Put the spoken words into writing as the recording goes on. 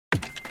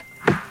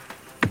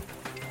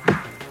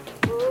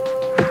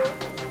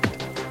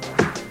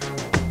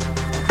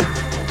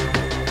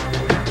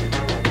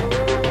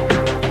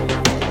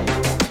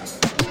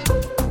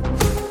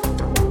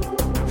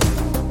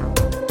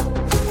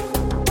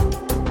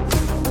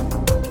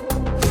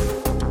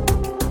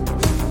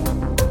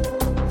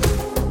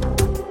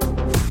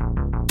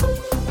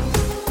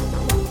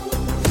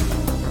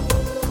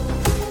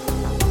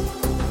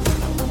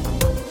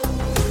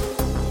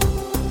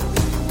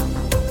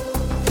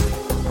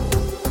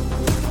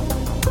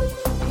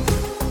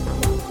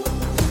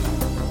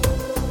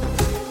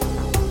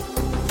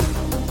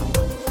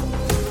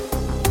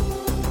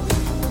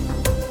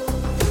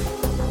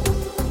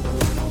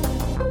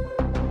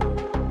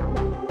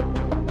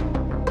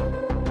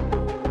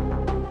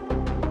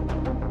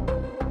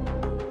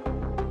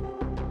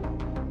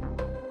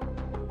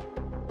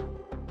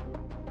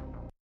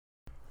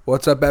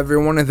What's up,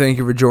 everyone, and thank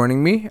you for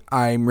joining me.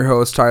 I'm your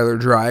host, Tyler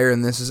Dreyer,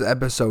 and this is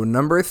episode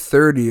number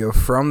 30 of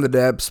From the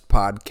Depths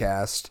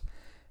podcast.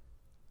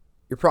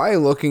 You're probably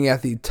looking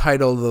at the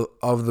title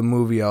of the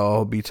movie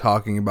I'll be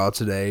talking about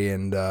today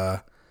and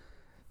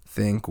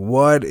think,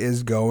 what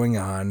is going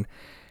on?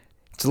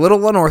 It's a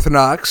little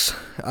unorthodox,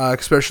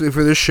 especially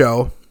for this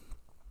show,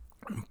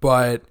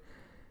 but,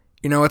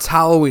 it's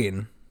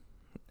Halloween,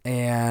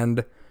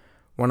 and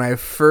when I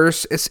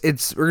first,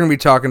 we're going to be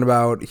talking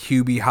about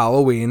Hubie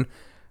Halloween.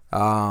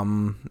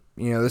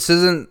 This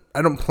isn't,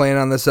 I don't plan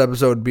on this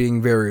episode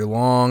being very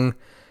long,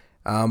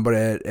 but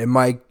it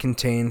might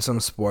contain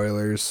some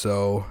spoilers,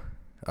 so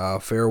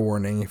fair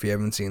warning if you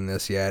haven't seen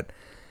this yet.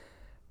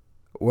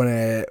 When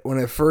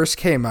it first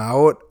came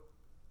out,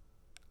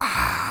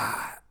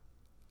 I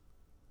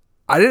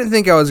didn't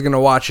think I was going to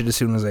watch it as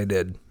soon as I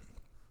did.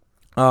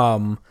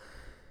 Because,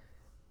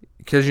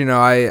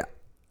 I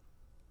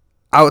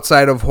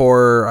outside of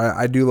horror,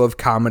 I do love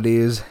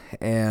comedies,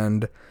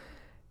 and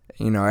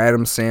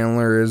Adam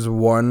Sandler is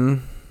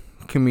one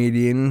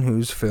comedian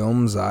whose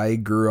films I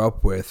grew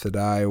up with that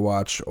I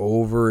watched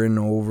over and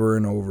over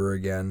and over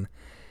again.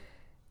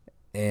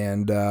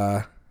 And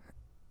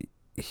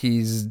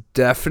he's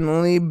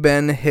definitely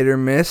been hit or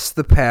miss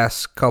the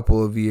past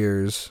couple of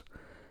years,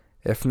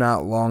 if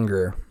not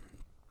longer.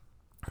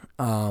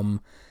 I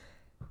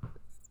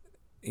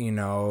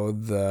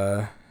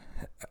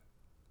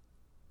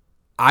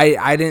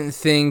didn't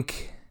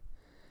think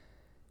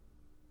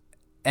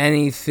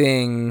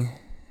anything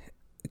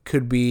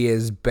could be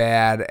as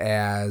bad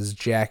as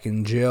Jack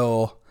and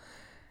Jill,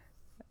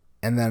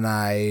 and then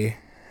I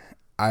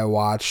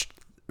watched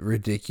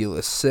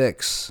Ridiculous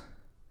Six,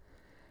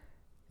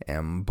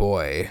 and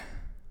boy,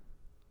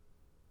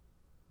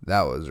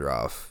 that was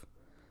rough.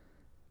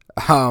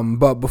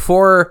 But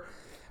before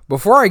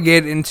I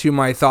get into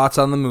my thoughts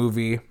on the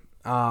movie,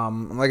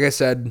 like I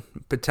said,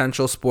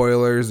 potential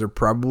spoilers, there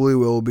probably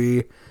will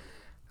be.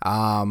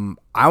 I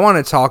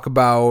want to talk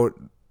about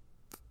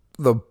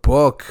the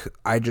book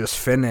I just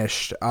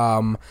finished.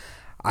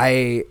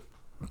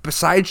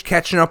 Besides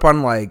catching up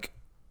on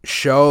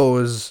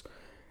shows,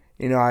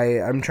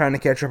 I'm trying to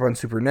catch up on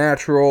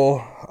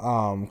Supernatural,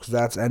 because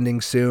that's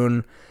ending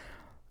soon.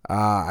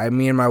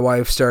 Me and my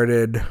wife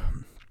started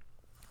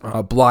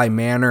Bly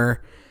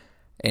Manor,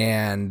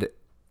 and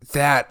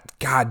that,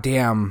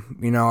 goddamn,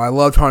 I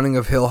loved Haunting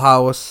of Hill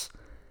House.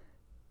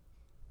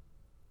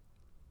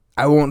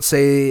 I won't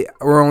say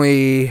we're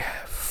only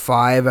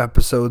 5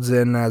 episodes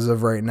in as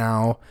of right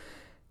now.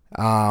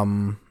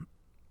 I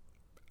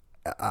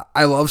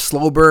love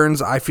slow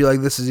burns. I feel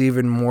like this is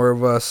even more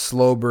of a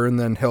slow burn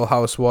than Hill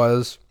House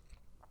was.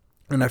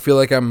 And I feel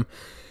like I'm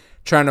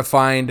trying to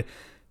find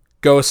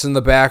ghosts in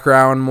the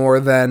background more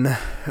than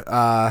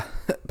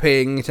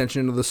paying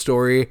attention to the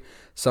story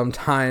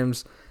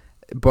sometimes.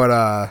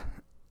 But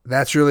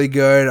that's really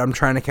good. I'm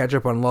trying to catch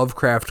up on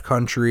Lovecraft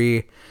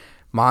Country.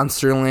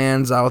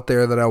 Monsterland's out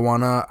there that I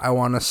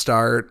wanna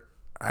start.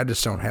 I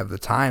just don't have the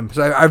time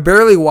because I've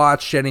barely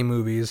watched any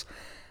movies,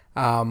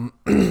 but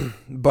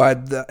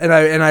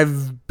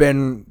I've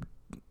been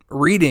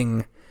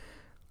reading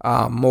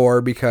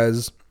more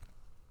because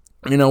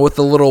with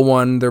the little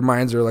one, their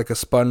minds are like a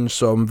sponge.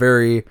 So I'm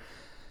very,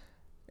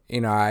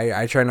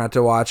 I try not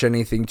to watch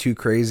anything too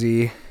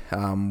crazy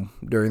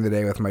during the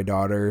day with my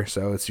daughter.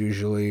 So it's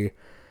usually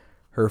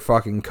her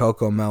fucking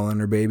Coco Melon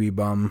or Baby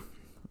Bum,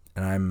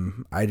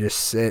 and I just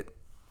sit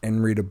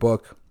and read a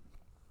book,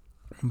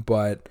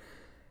 but.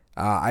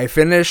 I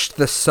finished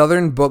the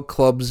Southern Book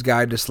Club's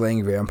Guide to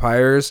Slaying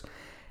Vampires,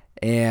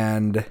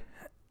 and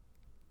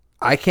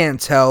I can't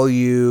tell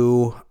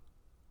you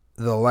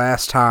the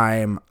last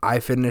time I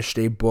finished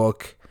a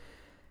book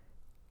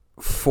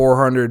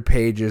 400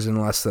 pages in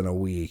less than a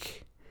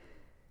week.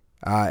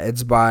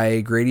 It's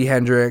by Grady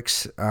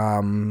Hendrix.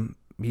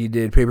 He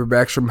did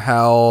Paperbacks from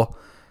Hell,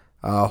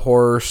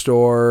 Horror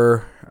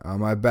Store,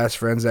 My Best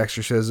Friend's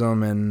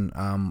Exorcism, and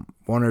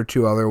one or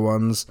two other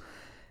ones.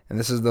 And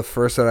this is the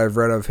first that I've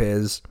read of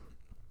his.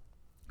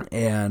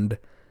 And,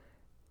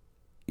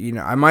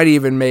 I might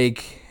even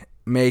make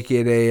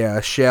it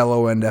a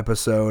shallow end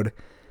episode.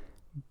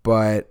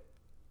 But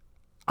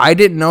I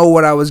didn't know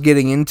what I was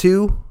getting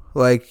into.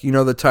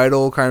 The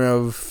title kind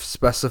of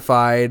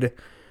specified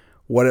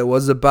what it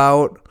was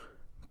about.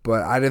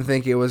 But I didn't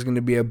think it was going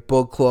to be a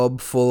book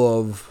club full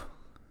of,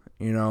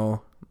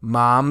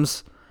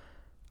 moms.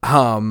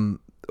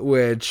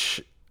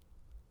 Which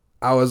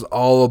I was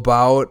all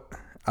about.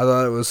 I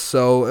thought it was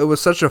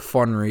such a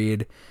fun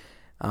read,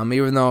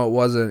 even though it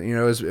wasn't,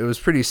 it was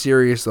pretty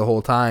serious the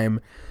whole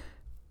time,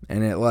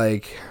 and it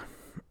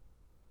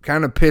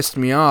kind of pissed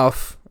me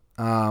off,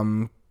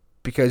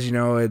 because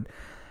and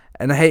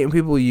I hate when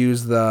people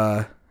use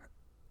the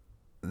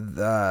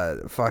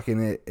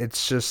fucking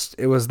it's just,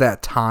 it was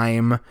that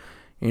time,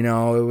 it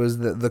was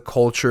the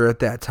culture at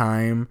that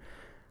time,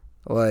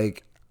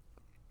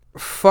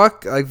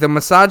 fuck, the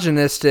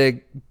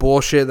misogynistic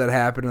bullshit that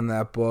happened in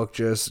that book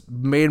just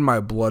made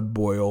my blood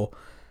boil.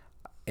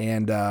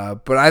 And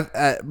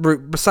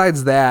but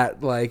besides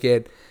that,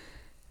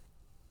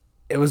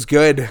 it was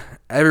good.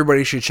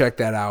 Everybody should check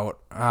that out.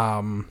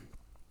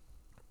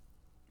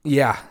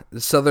 Yeah,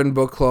 the Southern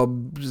Book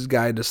Club's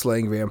Guide to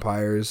Slaying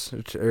Vampires,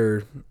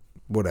 or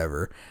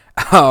whatever.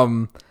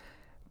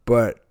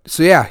 But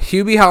so yeah,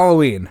 Hubie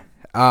Halloween.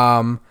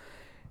 I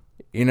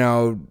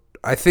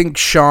think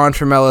Sean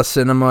from Ella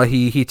Cinema,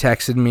 he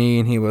texted me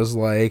and he was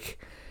like,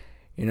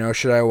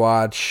 should I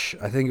watch,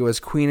 I think it was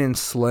Queen and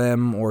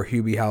Slim or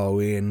Hubie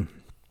Halloween.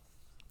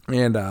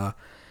 And I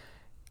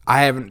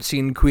haven't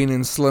seen Queen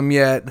and Slim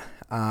yet,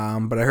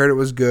 but I heard it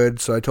was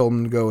good, so I told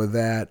him to go with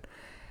that.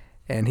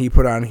 And he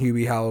put on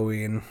Hubie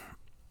Halloween.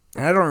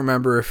 And I don't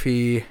remember if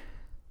he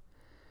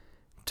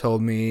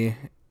told me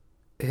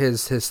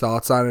his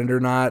thoughts on it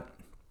or not.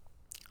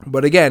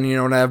 But again,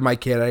 when I have my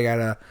kid, I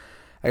gotta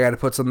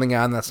put something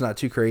on that's not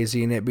too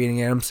crazy, and it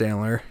being Adam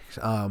Sandler.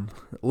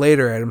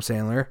 Later Adam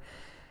Sandler.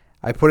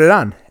 I put it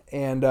on.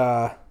 And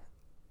I've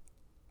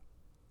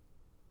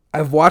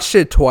watched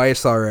it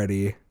twice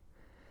already.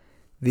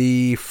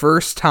 The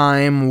first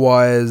time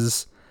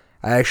was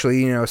I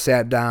actually,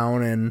 sat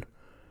down and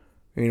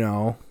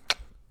it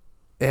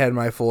had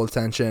my full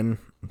attention.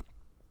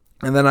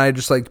 And then I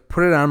just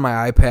put it on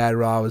my iPad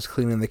while I was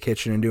cleaning the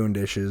kitchen and doing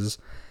dishes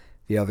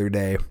the other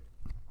day.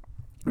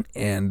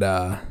 And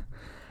God,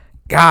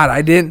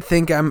 I didn't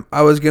think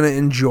I was going to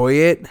enjoy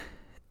it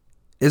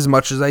as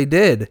much as I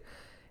did.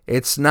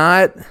 It's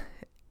not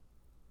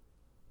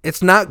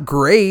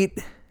great.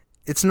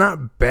 It's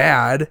not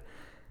bad.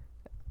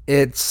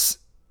 And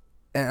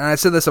I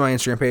said this on my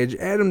Instagram page,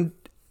 Adam,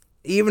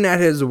 even at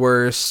his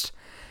worst,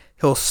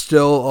 he'll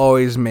still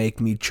always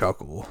make me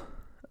chuckle.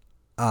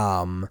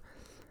 So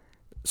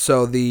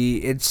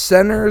it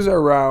centers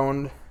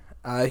around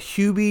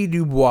Hubie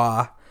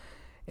Dubois,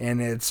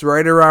 and it's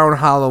right around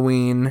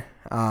Halloween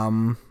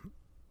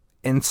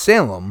in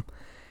Salem.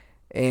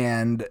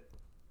 And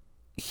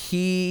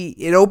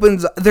it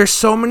opens, there's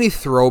so many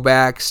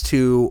throwbacks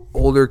to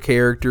older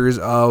characters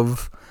in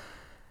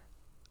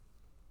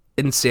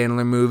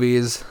Sandler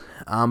movies.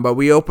 But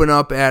we open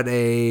up at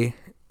a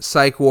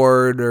psych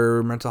ward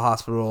or mental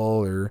hospital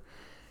or,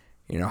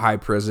 high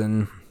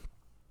prison.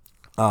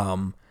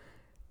 And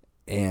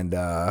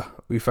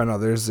we find out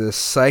there's this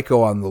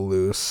psycho on the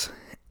loose.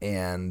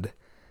 And,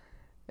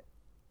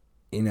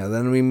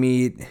 then we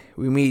meet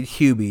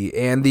Hubie.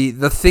 And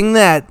the thing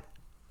that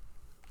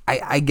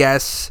I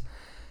guess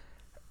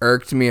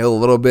irked me a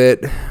little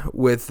bit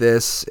with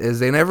this is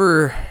they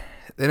never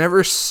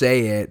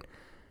say it.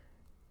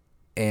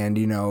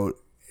 And,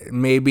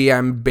 maybe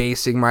I'm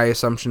basing my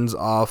assumptions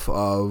off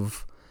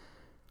of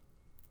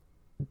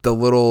the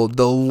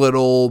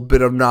little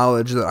bit of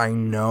knowledge that I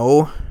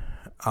know.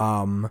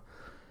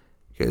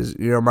 Because,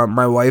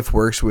 my wife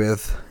works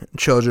with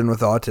children with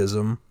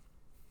autism,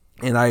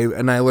 and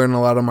I learn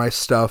a lot of my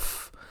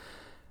stuff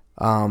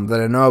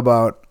that I know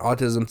about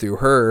autism through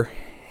her.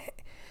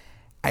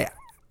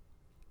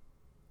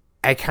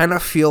 I kind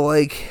of feel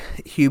like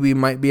Hubie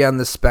might be on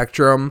the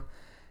spectrum,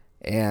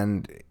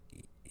 and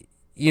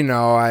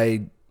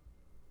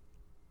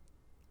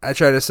I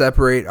try to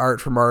separate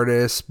art from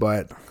artists,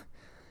 but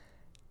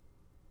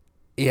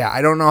yeah,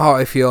 I don't know how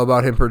I feel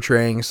about him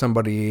portraying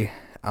somebody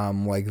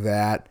like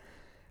that.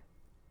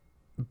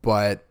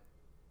 But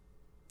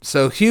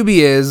so Hubie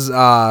is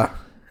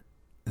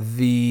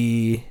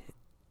the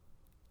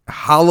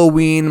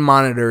Halloween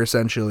monitor,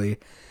 essentially.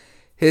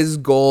 His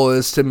goal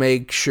is to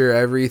make sure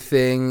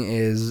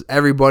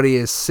everybody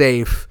is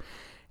safe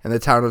in the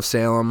town of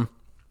Salem.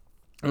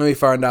 And we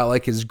find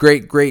out his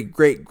great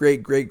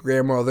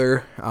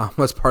grandmother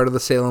was part of the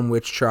Salem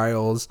witch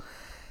trials,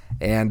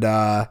 and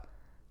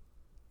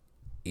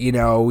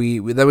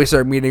we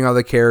start meeting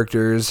other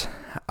characters.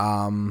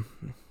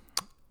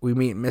 We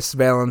meet Miss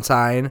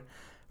Valentine,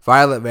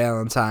 Violet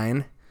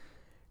Valentine,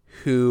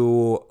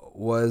 who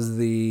was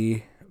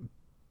the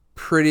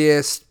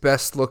prettiest,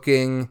 best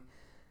looking,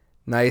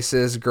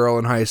 nicest girl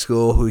in high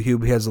school who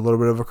Hubie has a little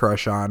bit of a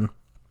crush on.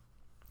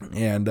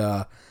 And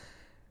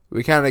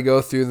we kind of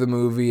go through the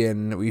movie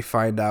and we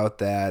find out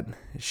that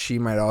she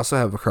might also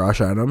have a crush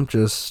on him.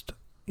 Just,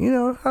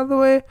 out of the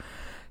way.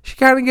 She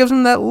kind of gives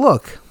him that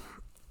look.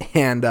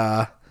 And,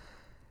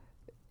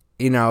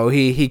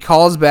 he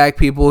calls back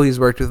people he's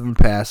worked with in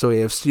the past. So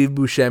we have Steve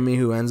Buscemi,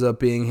 who ends up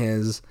being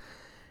his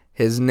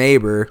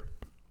neighbor.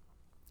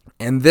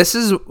 And this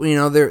is,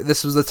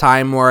 this was the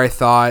time where I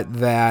thought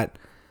that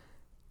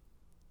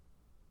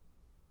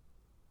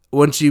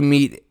once you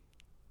meet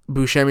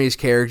Buscemi's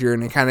character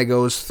and it kind of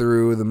goes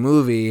through the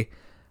movie,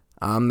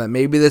 that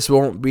maybe this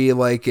won't be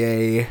like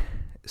a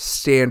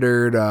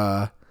standard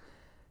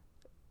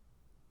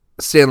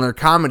Sandler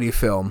comedy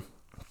film.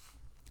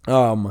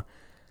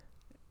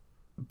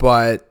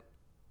 But,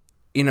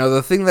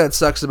 the thing that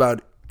sucks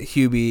about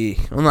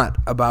Hubie, well, not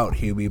about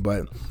Hubie,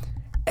 but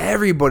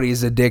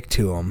everybody's a dick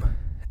to him.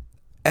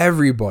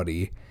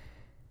 Everybody.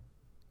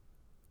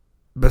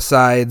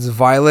 Besides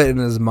Violet and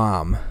his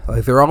mom.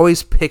 They're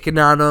always picking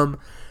on him.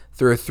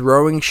 They're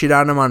throwing shit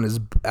on him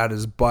at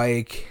his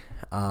bike.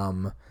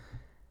 And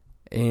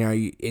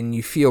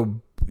you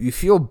feel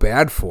feel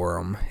bad for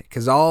him,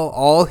 because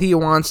all he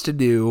wants to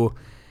do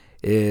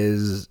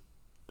is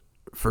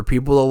for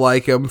people to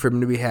like him, for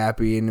him to be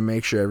happy, and to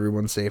make sure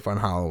everyone's safe on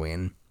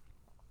Halloween.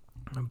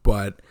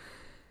 But,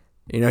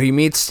 he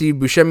meets Steve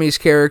Buscemi's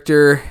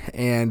character,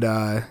 and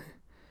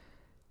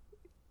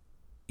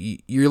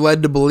you're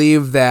led to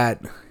believe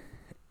that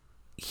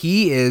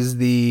he is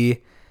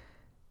the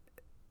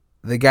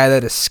guy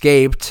that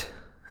escaped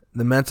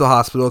the mental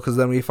hospital, because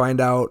then we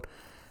find out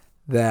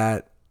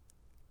that,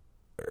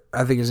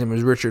 I think his name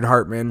is Richard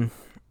Hartman,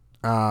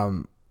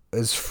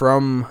 is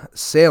from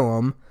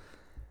Salem,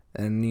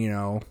 and,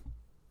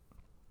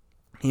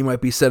 he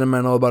might be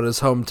sentimental about his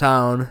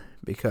hometown,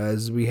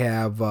 because we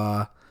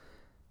have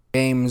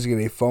James get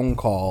a phone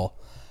call,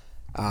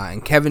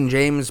 and Kevin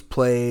James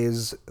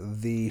plays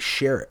the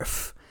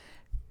sheriff,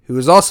 who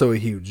is also a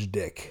huge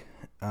dick,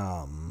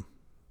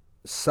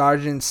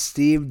 Sergeant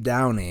Steve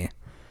Downey,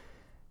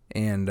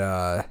 and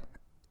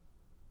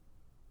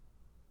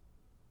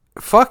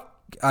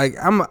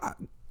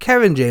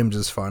Kevin James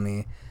is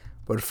funny,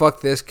 but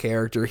fuck this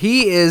character.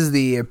 He is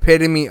the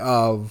epitome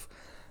of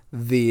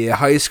the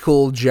high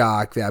school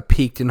jock that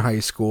peaked in high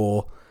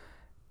school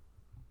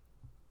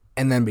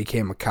and then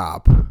became a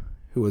cop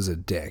who was a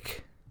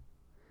dick.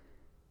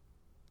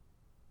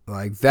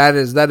 Like, that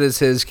is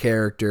his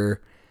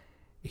character.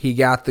 He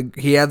had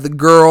the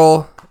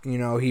girl,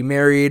 he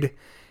married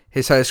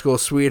his high school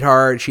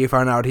sweetheart. She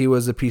found out he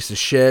was a piece of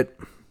shit.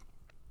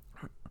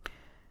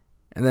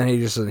 And then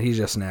he's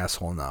just an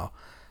asshole now.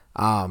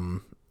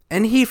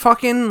 And he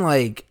fucking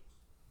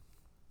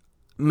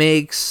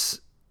makes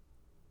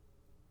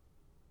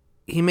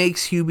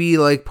Hubie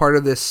like part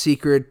of this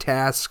secret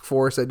task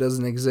force that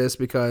doesn't exist,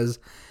 because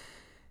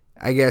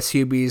I guess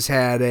Hubie's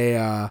had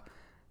a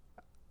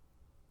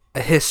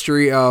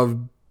history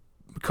of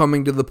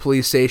coming to the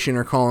police station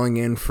or calling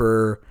in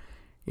for,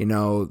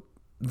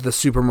 the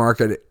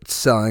supermarket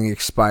selling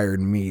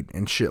expired meat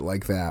and shit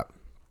like that.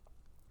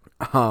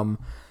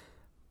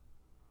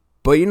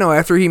 But,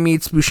 after he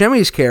meets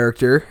Buscemi's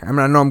character, I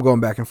know I'm going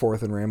back and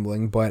forth and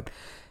rambling, but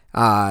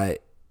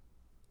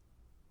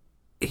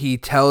he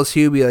tells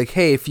Hubie, like,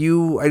 hey,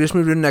 I just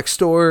moved in next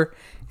door.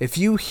 If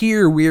you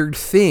hear weird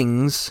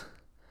things,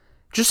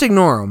 just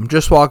ignore them.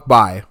 Just walk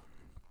by.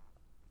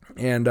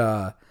 And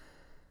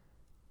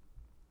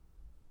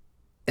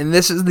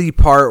this is the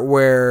part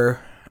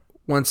where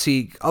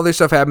other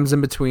stuff happens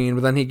in between,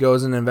 but then he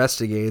goes and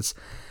investigates.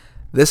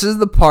 This is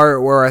the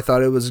part where I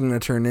thought it was going to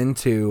turn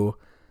into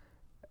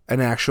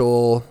an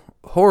actual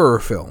horror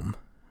film,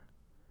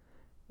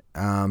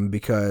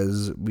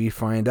 because we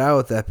find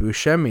out that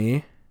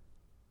Buscemi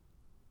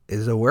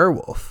is a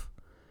werewolf,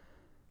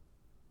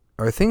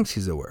 or thinks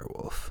he's a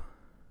werewolf,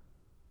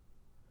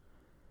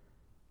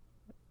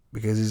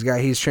 because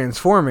he's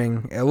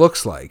transforming. It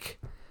looks like.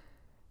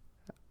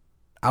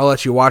 I'll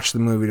let you watch the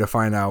movie to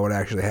find out what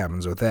actually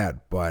happens with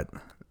that, but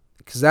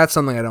because that's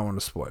something I don't want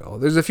to spoil.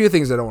 There's a few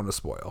things I don't want to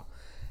spoil.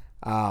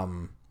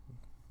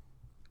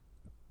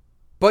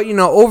 But,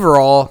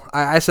 overall,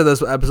 I said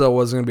this episode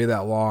wasn't going to be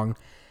that long.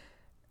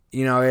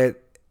 It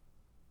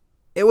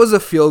was a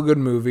feel-good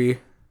movie.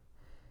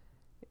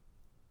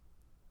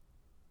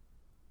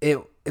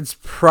 It's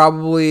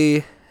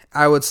probably,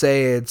 I would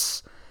say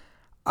it's,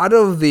 out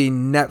of the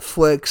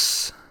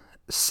Netflix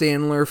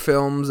Sandler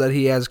films that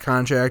he has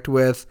contract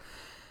with,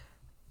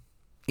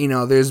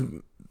 there's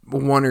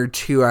one or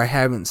two I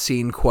haven't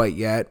seen quite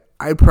yet.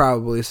 I'd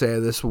probably say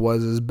this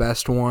was his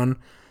best one.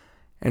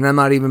 And I'm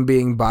not even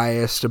being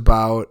biased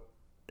about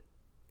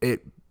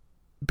it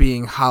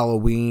being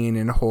Halloween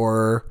and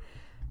horror.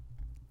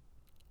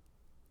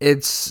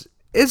 It's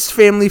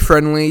family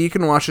friendly. You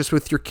can watch this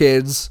with your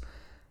kids.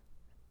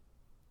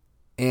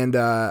 And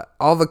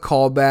all the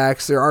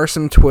callbacks, there are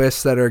some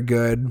twists that are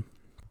good.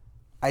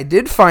 I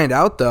did find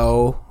out,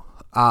 though,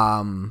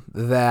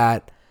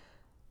 that...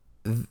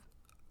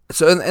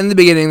 So in the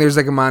beginning, there's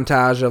like a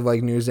montage of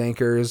like news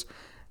anchors.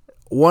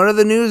 One of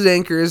the news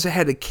anchors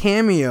had a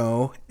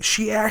cameo.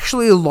 She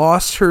actually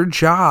lost her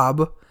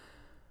job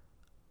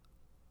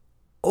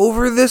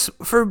over this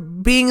for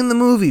being in the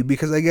movie,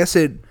 because I guess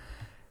it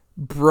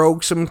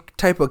broke some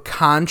type of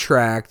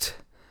contract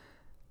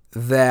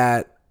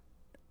that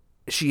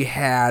she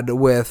had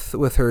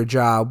with her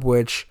job,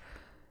 which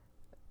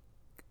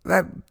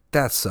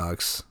that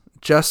sucks.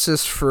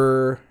 Justice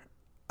for,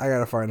 I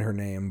gotta find her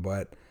name,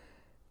 but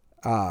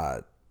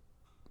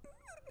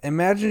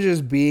imagine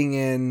just being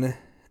in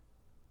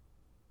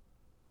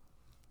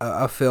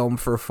a film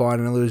for fun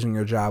and losing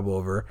your job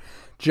over.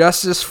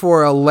 Justice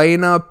for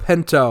Elena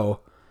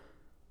Pinto,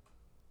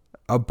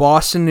 a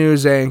Boston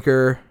news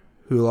anchor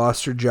who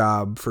lost her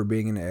job for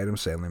being in an Adam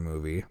Sandler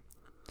movie.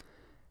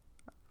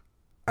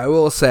 I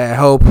will say, I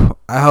hope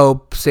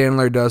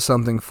Sandler does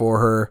something for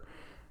her.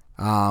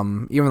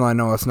 Even though I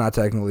know it's not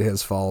technically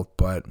his fault,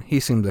 but he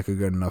seems like a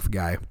good enough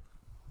guy.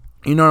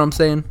 You know what I'm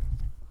saying?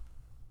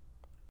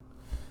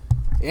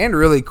 And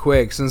really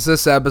quick, since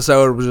this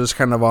episode was just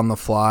kind of on the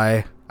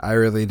fly, I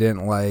really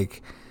didn't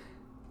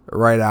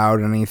write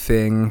out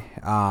anything.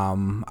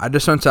 I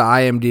just went to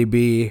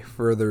IMDb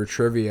for their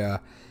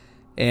trivia,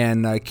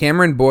 and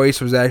Cameron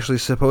Boyce was actually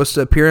supposed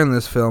to appear in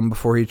this film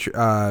before he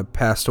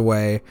passed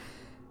away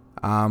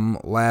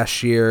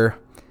last year.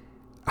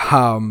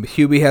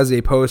 Hubie has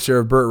a poster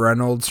of Burt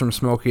Reynolds from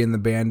Smokey and the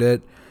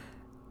Bandit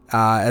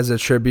as a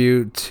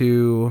tribute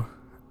to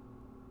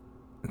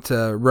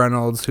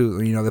Reynolds, who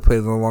they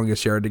played The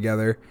Longest Yard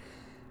together.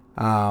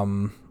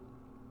 And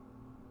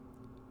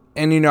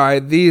I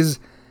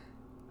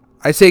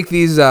take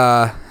these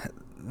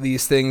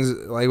things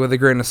like with a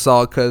grain of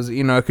salt because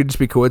it could just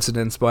be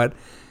coincidence. But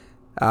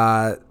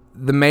the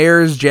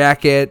mayor's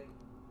jacket,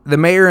 the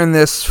mayor in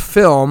this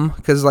film,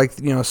 because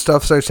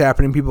stuff starts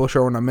happening, people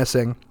showing up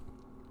missing.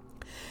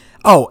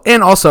 Oh,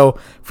 and also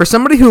for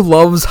somebody who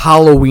loves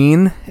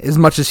Halloween as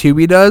much as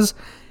Hubie does,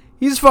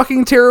 he's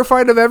fucking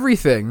terrified of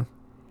everything.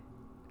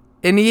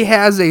 And he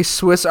has a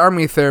Swiss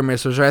Army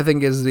thermos, which I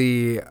think is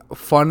the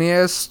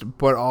funniest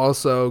but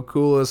also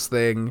coolest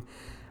thing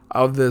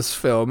of this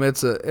film.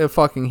 It's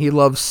he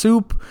loves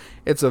soup.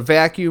 It's a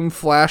vacuum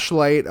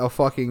flashlight, a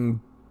fucking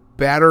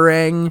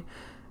batarang.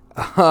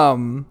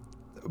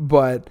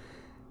 But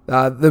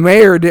the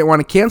mayor didn't want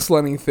to cancel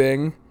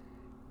anything,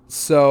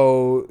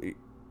 so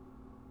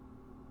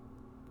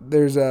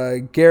there's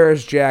a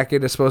Garris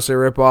jacket is supposed to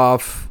rip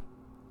off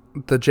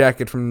the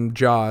jacket from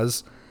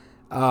Jaws.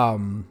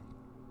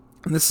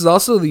 This is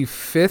also the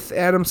 5th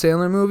Adam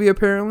Sandler movie,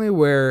 apparently,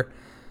 where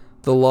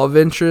the love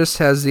interest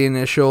has the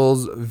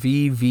initials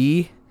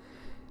VV.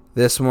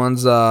 This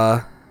one's,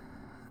 oh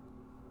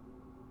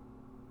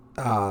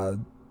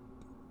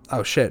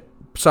shit.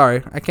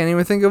 Sorry, I can't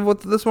even think of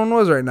what this one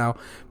was right now.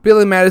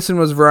 Billy Madison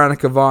was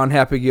Veronica Vaughn,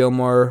 Happy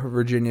Gilmore,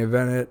 Virginia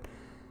Bennett,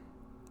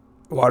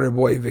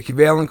 Waterboy, Vicky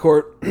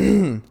Valancourt,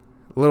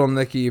 Little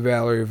Nicky,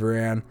 Valerie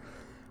Varan.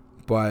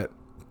 But,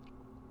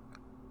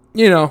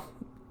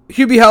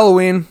 Hubie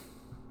Halloween,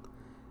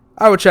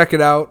 I would check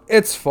it out.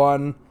 It's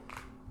fun.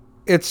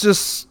 It's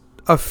just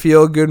a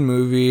feel-good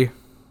movie.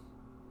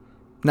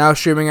 Now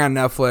streaming on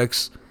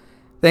Netflix.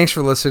 Thanks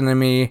for listening to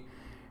me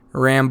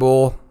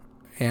ramble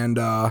and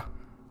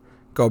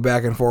go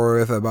back and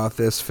forth about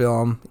this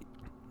film.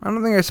 I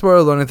don't think I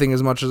spoiled anything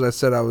as much as I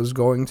said I was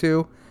going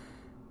to.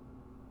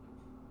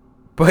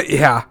 But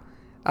yeah.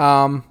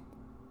 Follow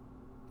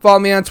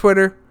me on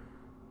Twitter,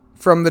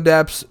 From the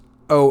Depths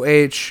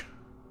OH.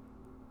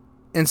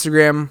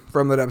 Instagram,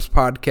 From the Depths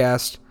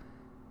Podcast.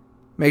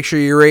 Make sure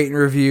you rate and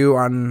review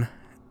on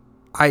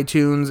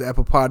iTunes,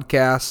 Apple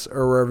Podcasts,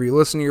 or wherever you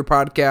listen to your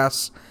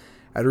podcasts.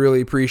 I'd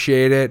really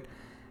appreciate it.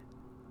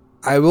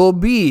 I will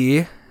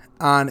be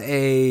on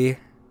a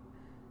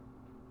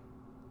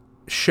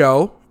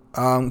show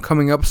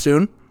coming up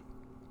soon,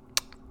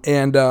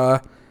 and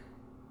I'm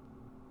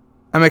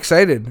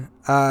excited.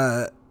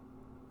 I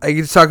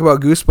get to talk about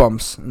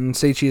Goosebumps and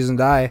Say Cheese and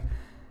Die.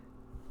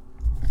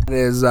 It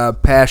is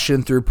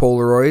Passion Through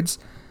Polaroids.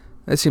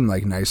 They seem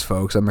like nice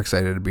folks. I'm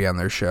excited to be on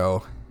their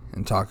show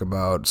and talk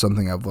about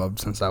something I've loved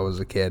since I was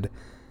a kid.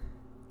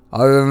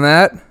 Other than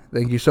that,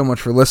 thank you so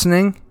much for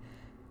listening,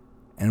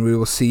 and we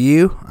will see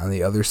you on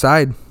the other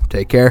side.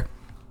 Take care.